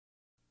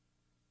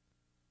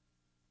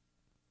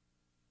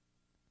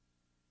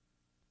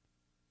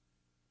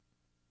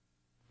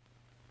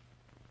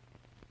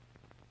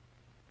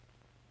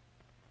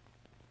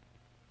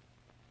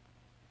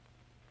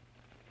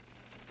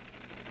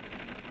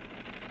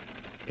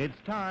It's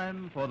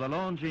time for the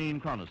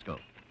Longines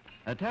Chronoscope,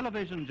 a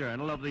television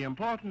journal of the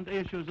important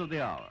issues of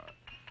the hour,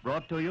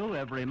 brought to you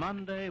every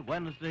Monday,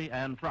 Wednesday,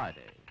 and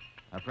Friday.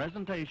 A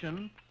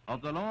presentation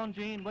of the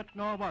Longines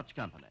Whitnor Watch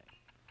Company,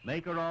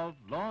 maker of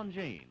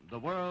Longines, the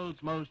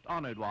world's most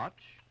honored watch,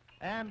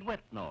 and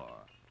Whitnor,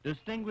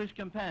 distinguished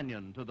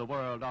companion to the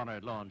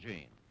world-honored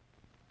Longines.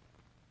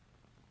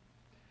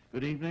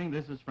 Good evening,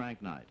 this is Frank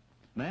Knight.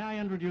 May I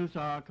introduce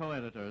our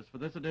co-editors for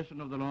this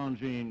edition of the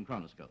Longines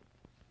Chronoscope.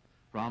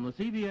 From the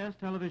CBS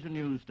television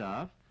news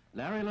staff,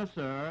 Larry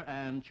Lasser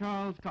and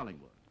Charles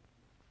Collingwood.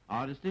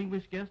 Our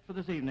distinguished guest for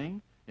this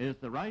evening is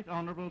the Right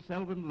Honourable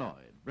Selwyn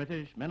Lloyd,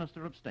 British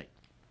Minister of State.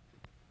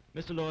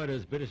 Mr. Lloyd,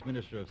 as British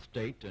Minister of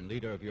State and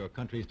leader of your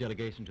country's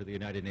delegation to the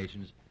United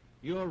Nations,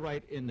 you're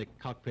right in the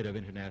cockpit of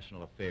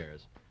international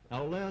affairs.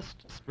 Now,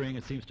 last spring,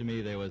 it seems to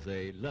me there was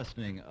a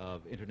lessening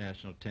of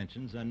international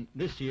tensions, and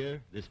this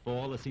year, this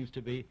fall, there seems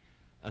to be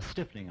a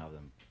stiffening of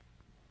them.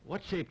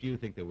 What shape do you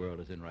think the world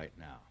is in right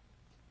now?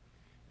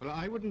 Well,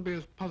 I wouldn't be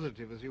as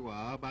positive as you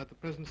are about the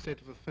present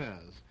state of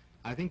affairs.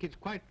 I think it's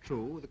quite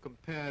true that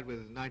compared with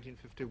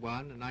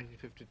 1951 and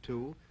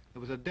 1952, there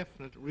was a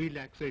definite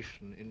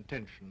relaxation in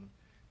tension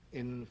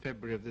in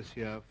February of this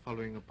year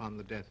following upon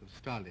the death of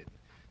Stalin.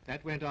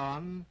 That went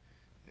on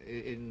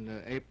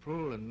in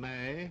April and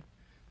May,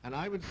 and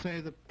I would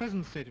say the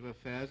present state of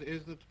affairs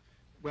is that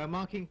we're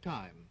marking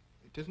time.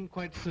 It isn't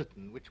quite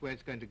certain which way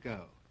it's going to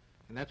go,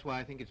 and that's why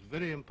I think it's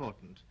very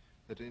important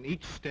that in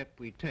each step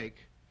we take,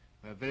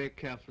 we're very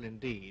careful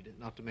indeed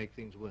not to make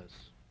things worse.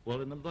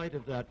 Well, in the light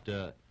of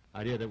that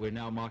idea that we're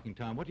now marking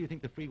time, what do you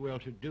think the free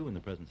world should do in the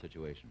present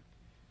situation?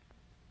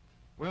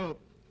 Well,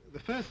 the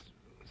first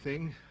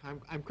thing,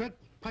 I'm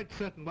quite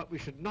certain what we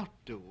should not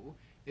do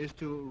is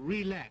to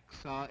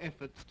relax our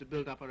efforts to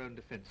build up our own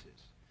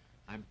defenses.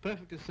 I'm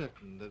perfectly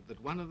certain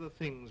that one of the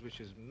things which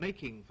is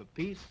making for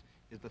peace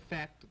is the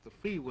fact that the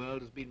free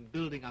world has been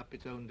building up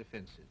its own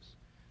defenses.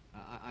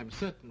 I'm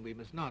certain we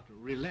must not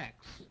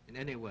relax in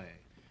any way.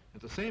 At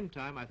the same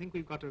time, I think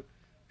we've got to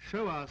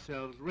show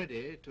ourselves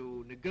ready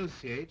to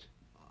negotiate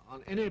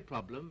on any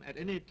problem, at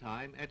any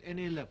time, at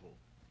any level.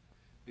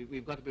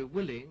 We've got to be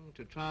willing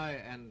to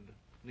try and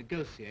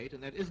negotiate,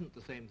 and that isn't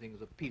the same thing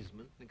as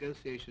appeasement.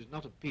 Negotiation is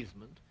not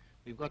appeasement.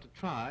 We've got to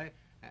try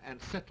and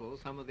settle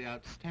some of the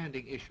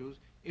outstanding issues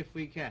if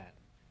we can.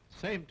 At the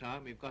same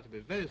time, we've got to be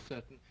very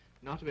certain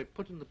not to be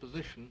put in the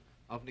position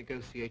of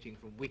negotiating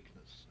from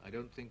weakness. I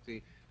don't think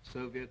the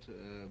Soviet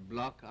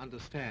bloc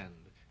understand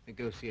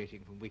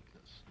negotiating from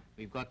weakness.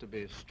 We've got to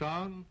be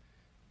strong.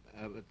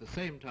 At the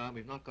same time,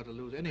 we've not got to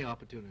lose any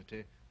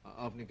opportunity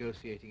of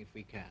negotiating if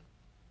we can.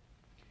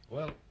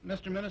 Well,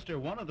 Mr. Minister,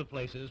 one of the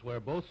places where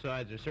both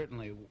sides are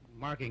certainly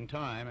marking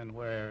time and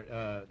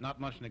where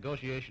not much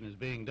negotiation is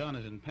being done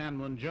is in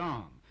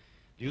Panmunjom.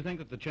 Do you think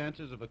that the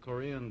chances of a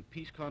Korean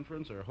peace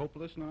conference are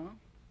hopeless now?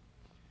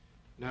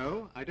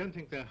 No, I don't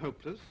think they're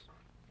hopeless.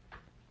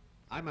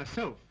 I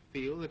myself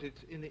feel that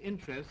it's in the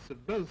interests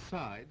of both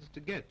sides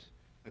to get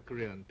a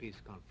Korean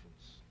peace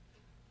conference.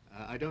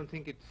 I don't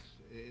think it's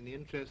in the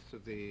interests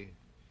of the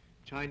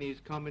Chinese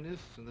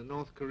communists and the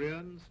North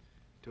Koreans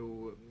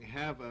to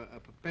have a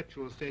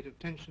perpetual state of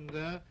tension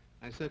there.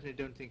 I certainly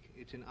don't think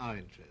it's in our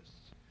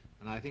interests.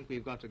 And I think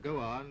we've got to go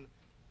on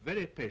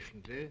very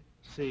patiently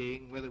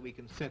seeing whether we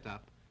can set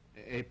up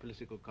a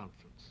political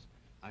conference.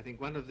 I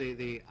think one of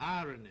the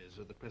ironies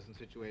of the present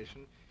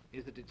situation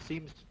is that it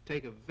seems to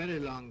take a very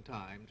long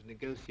time to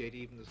negotiate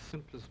even the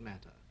simplest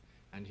matter.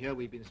 And here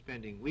we've been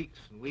spending weeks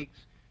and weeks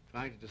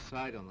trying to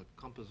decide on the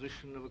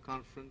composition of a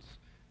conference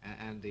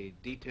and the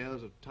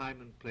details of time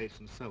and place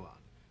and so on.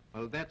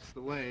 Well, that's the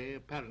way,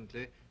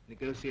 apparently,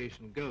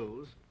 negotiation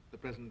goes at the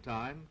present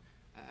time,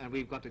 and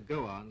we've got to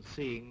go on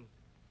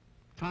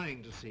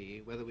trying to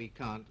see whether we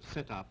can't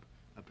set up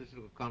a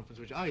political conference,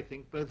 which I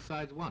think both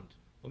sides want.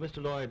 Well,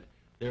 Mr. Lloyd,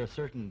 there are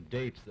certain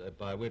dates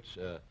by which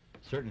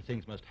certain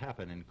things must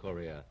happen in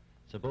Korea.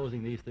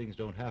 Supposing these things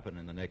don't happen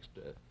in the next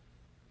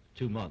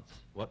 2 months,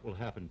 what will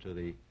happen to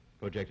the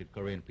projected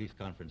Korean peace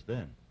conference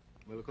then?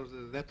 Well, of course,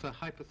 that's a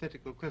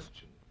hypothetical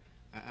question,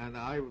 and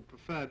I would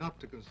prefer not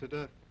to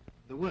consider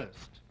the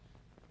worst.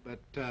 But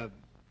at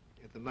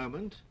the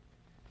moment,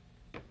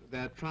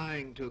 they're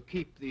trying to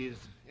keep these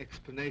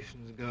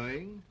explanations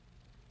going.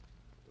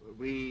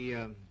 We,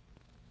 as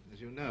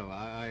you know,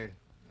 I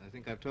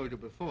think I've told you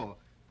before,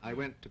 I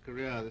went to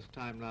Korea this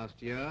time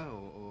last year,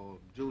 or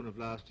June of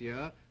last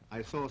year.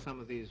 I saw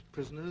some of these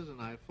prisoners,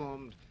 and I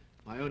formed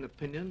my own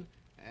opinion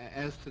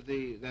as to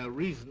their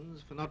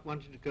reasons for not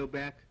wanting to go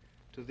back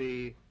to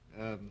the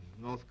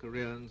North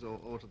Koreans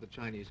or to the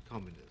Chinese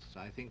communists.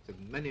 I think that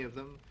many of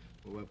them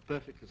were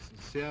perfectly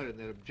sincere in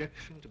their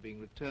objection to being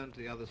returned to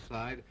the other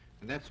side,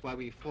 and that's why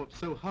we fought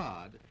so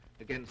hard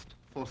against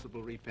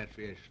forcible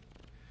repatriation.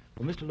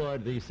 Well, Mr.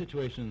 Lloyd, the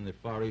situation in the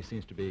Far East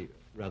seems to be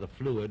rather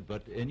fluid,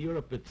 but in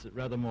Europe it's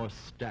rather more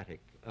static.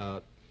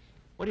 What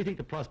do you think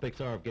the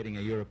prospects are of getting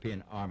a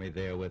European army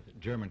there with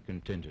German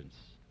contingents?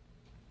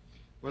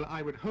 Well,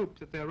 I would hope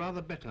that they're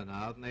rather better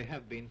now than they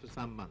have been for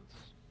some months.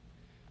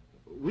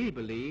 We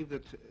believe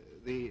that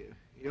the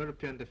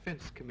European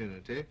defence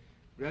community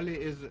really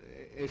is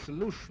a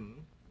solution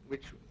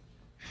which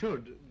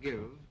should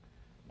give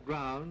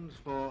grounds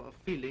for a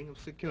feeling of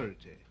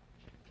security.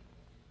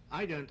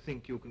 I don't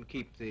think you can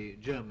keep the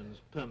Germans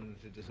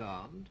permanently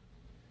disarmed.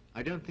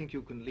 I don't think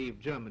you can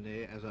leave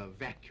Germany as a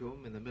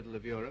vacuum in the middle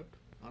of Europe,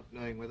 not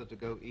knowing whether to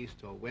go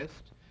east or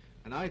west.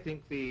 And I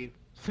think the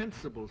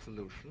sensible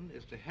solution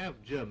is to have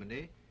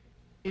Germany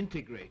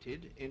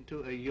integrated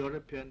into a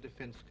European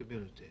defence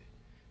community.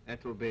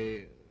 That will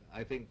be,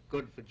 I think,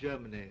 good for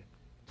Germany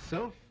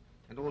itself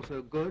and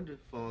also good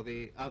for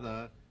the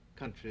other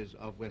countries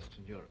of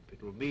Western Europe.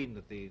 It will mean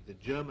that the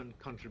German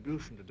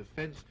contribution to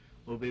defence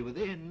will be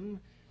within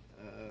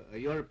a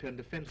European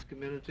defence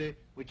community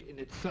which in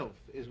itself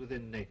is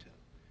within NATO.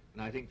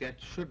 And I think that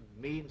should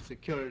mean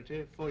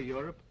security for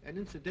Europe and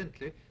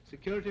incidentally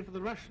security for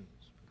the Russians,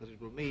 because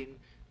it will mean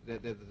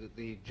that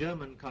the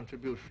German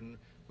contribution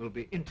will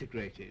be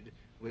integrated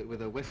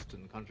with a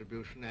Western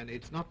contribution, and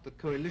it's not the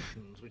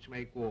coalitions which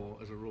make war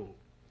as a rule.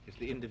 It's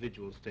the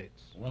individual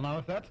states. Well, now,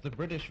 if that's the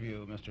British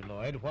view, Mr.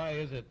 Lloyd, why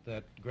is it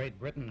that Great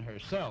Britain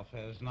herself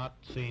has not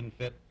seen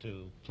fit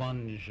to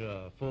plunge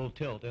full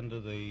tilt into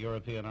the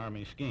European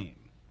Army scheme?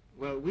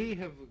 Well, we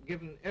have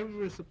given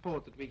every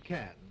support that we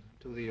can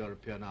to the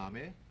European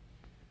Army.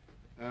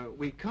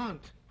 We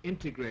can't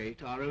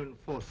integrate our own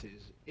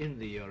forces in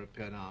the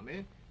European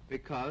Army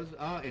because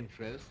our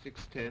interests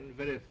extend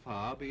very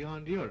far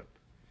beyond Europe.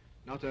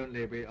 Not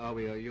only are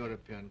we a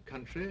European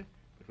country,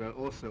 but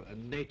we're also a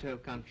NATO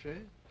country,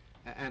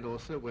 and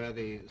also we're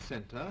the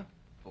center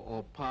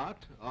or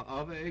part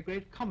of a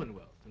great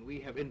commonwealth, and we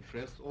have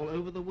interests all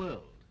over the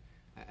world.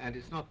 And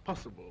it's not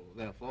possible,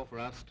 therefore, for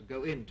us to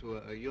go into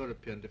a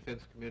European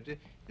defence community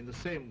in the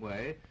same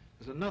way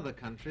as another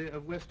country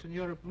of Western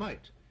Europe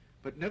might.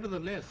 But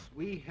nevertheless,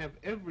 we have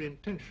every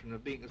intention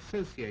of being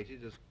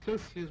associated as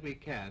closely as we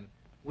can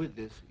with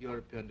this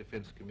European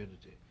defence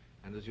community.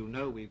 And as you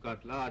know, we've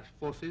got large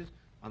forces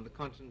on the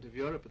continent of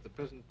Europe at the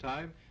present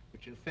time,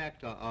 which in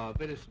fact are a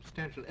very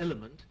substantial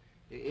element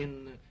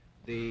in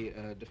the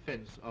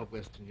defence of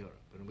Western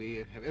Europe. And we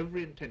have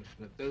every intention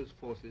that those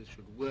forces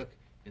should work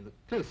in the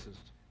closest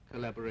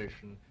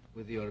collaboration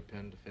with the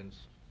European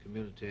defence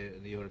community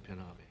and the European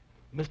Army.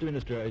 Mr.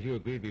 Minister, as you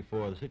agreed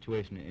before, the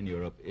situation in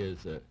Europe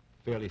is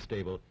fairly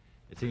stable,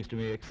 it seems to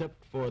me,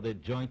 except for the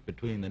joint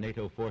between the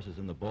NATO forces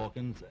in the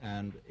Balkans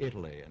and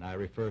Italy, and I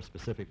refer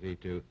specifically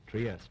to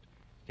Trieste.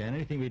 Can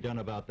anything be done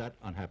about that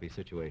unhappy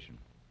situation?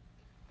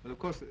 Well, of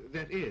course,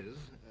 that is,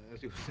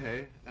 as you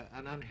say,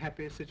 an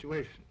unhappy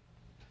situation.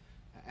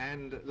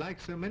 And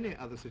like so many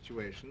other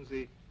situations,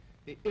 the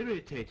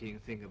irritating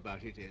thing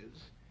about it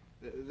is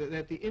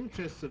that the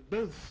interests of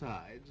both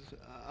sides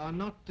are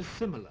not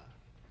dissimilar.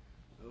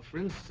 For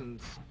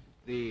instance,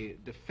 the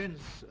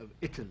defence of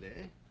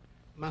Italy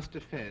must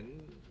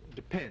depend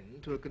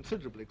to a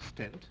considerable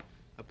extent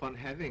upon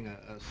having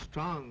a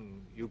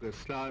strong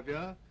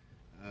Yugoslavia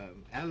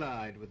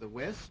allied with the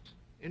West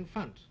in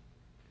front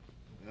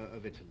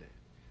of Italy.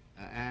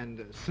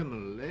 And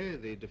similarly,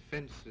 the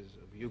defences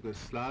of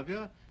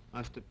Yugoslavia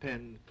must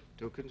depend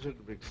to a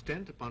considerable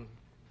extent upon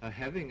her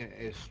having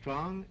a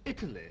strong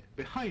Italy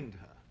behind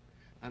her.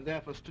 And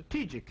therefore,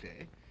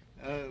 strategically,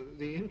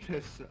 the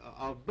interests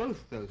of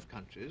both those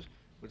countries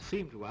would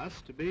seem to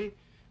us to be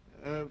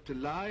to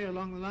lie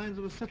along the lines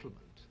of a settlement.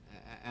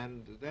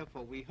 And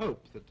therefore, we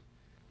hope that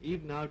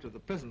even out of the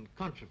present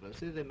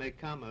controversy, there may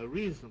come a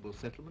reasonable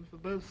settlement for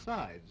both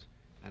sides.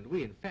 And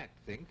we, in fact,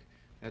 think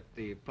that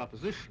the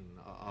proposition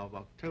of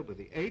October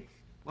the 8th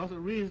was a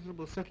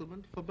reasonable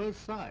settlement for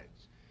both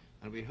sides.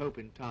 And we hope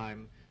in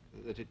time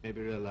that it may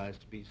be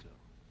realized to be so.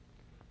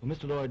 Well,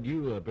 Mr. Lloyd,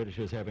 you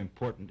Britishers have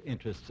important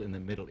interests in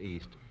the Middle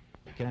East.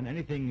 Can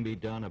anything be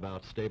done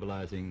about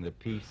stabilizing the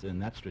peace in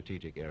that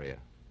strategic area?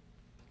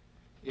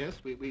 Yes,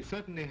 we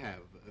certainly have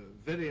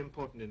very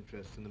important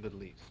interests in the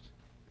Middle East,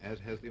 as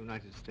has the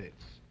United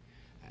States.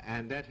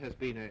 And that has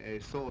been a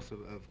source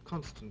of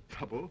constant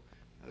trouble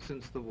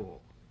since the war.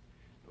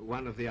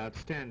 One of the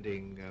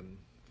outstanding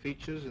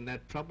features in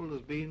that trouble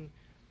has been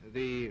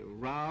the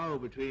row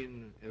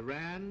between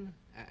Iran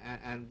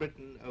and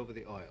Britain over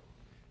the oil.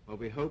 Well,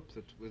 we hope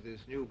that with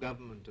this new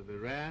government of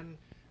Iran,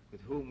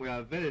 with whom we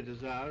are very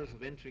desirous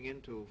of entering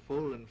into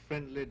full and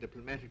friendly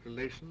diplomatic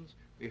relations,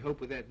 we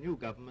hope with that new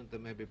government there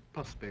may be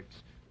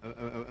prospects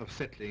of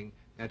settling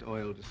that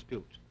oil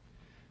dispute.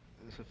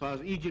 So far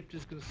as Egypt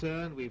is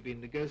concerned, we've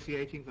been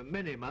negotiating for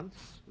many months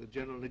with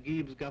General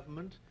Naguib's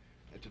government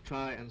to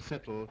try and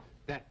settle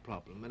that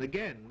problem. And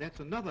again,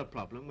 that's another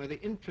problem where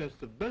the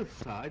interests of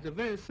both sides are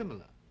very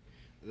similar.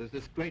 There's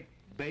this great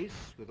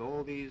base with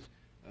all these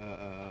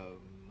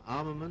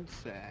armaments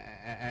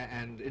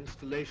and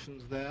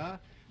installations there,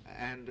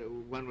 and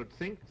one would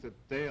think that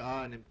they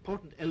are an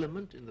important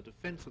element in the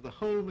defense of the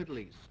whole Middle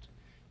East.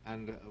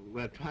 And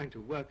we're trying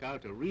to work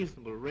out a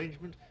reasonable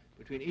arrangement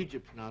between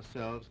Egypt and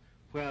ourselves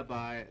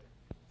whereby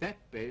that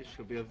base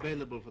should be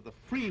available for the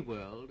free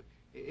world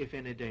if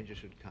any danger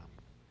should come.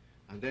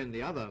 And then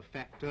the other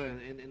factor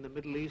in the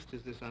Middle East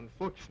is this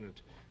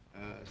unfortunate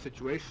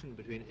situation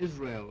between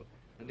Israel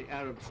and the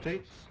Arab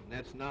states, and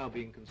that's now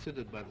being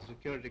considered by the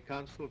Security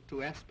Council.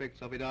 Two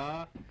aspects of it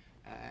are,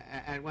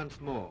 and once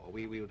more,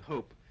 we would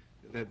hope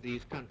that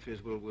these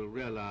countries will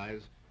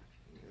realize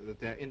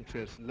that their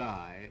interests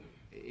lie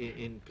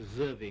in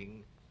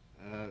preserving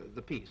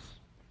the peace.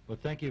 Well,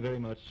 thank you very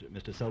much,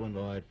 Mr. Selwyn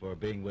Lloyd, for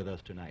being with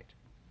us tonight.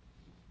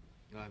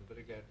 I'm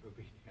very glad to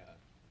be here.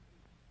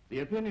 The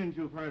opinions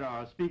you've heard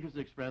our speakers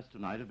express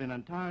tonight have been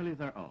entirely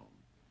their own.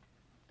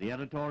 The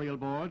editorial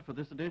board for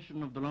this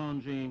edition of the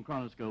Longines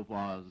Chronoscope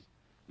was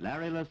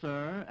Larry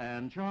Lasser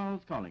and Charles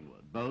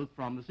Collingwood, both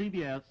from the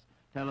CBS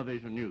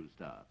television news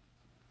staff.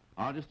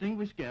 Our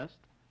distinguished guest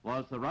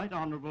was the Right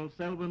Honourable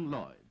Selwyn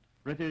Lloyd,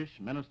 British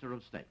Minister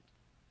of State.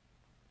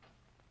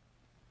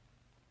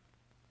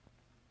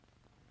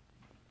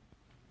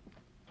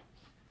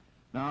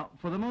 Now,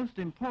 for the most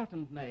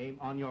important name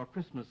on your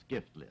Christmas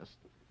gift list,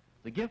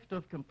 the gift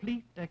of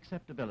complete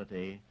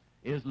acceptability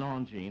is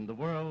Longines, the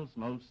world's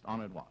most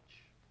honored watch.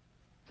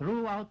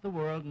 Throughout the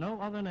world, no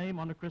other name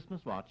on a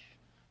Christmas watch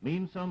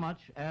means so much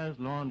as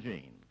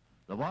Longines,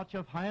 the watch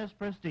of highest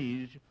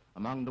prestige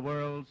among the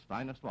world's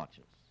finest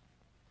watches.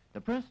 The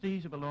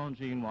prestige of a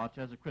Longines watch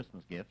as a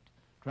Christmas gift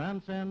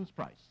transcends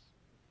price.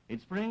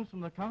 It springs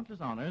from the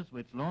countless honors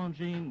which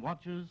Longines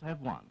watches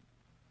have won.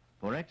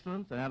 For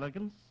excellence and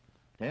elegance,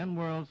 10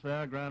 World's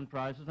Fair grand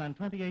prizes and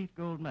 28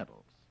 gold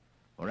medals.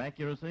 For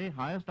accuracy,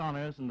 highest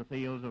honors in the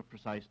field of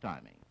precise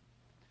timing.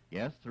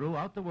 Yes,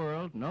 throughout the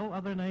world, no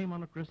other name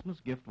on a Christmas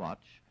gift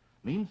watch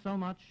means so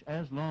much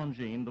as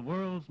Longines, the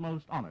world's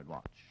most honored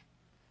watch.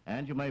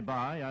 And you may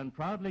buy and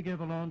proudly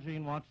give a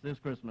Longines watch this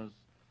Christmas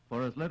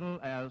for as little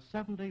as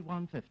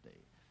 $71.50,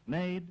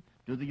 made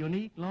to the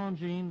unique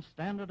Longines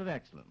standard of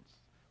excellence,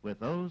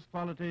 with those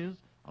qualities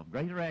of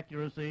greater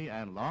accuracy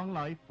and long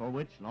life for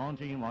which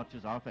Longines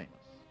watches are famous.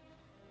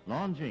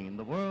 Longines,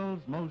 the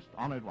world's most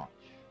honored watch,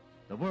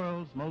 the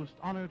world's most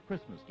honored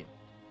Christmas gift,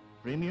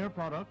 premier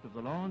product of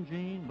the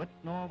Longines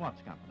Whitnor Watch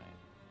Company,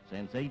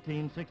 since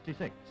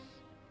 1866,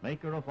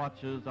 maker of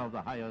watches of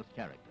the highest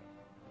character.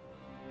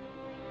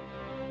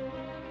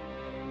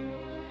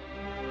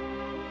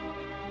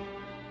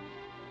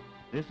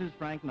 This is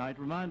Frank Knight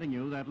reminding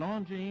you that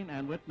Longines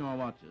and Whitnor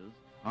watches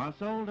are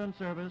sold and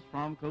serviced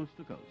from coast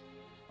to coast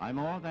by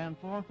more than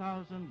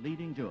 4,000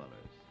 leading jewelers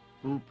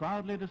who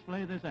proudly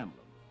display this emblem.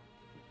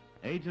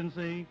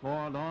 Agency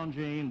for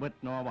Longines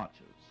Whitnor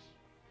watches.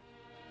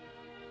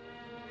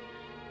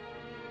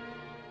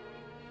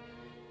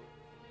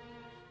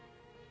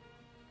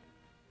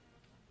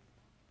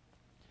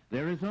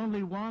 There is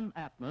only one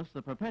Atmos,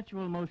 the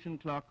perpetual motion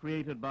clock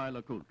created by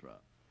LeCoultre.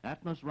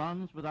 Atmos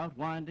runs without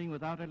winding,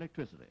 without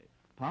electricity,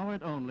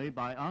 powered only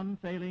by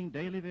unfailing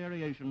daily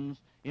variations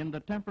in the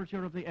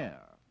temperature of the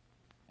air.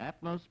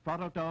 Atmos,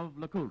 product of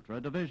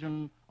LeCoultre,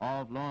 division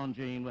of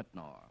Longines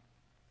Whitnor.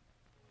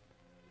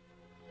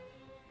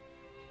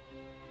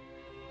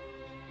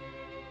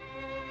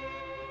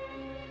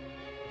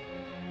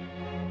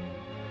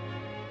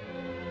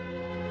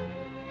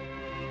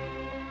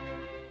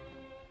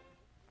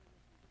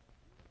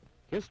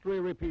 History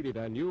repeated,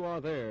 and you are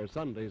there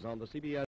Sundays on the CBS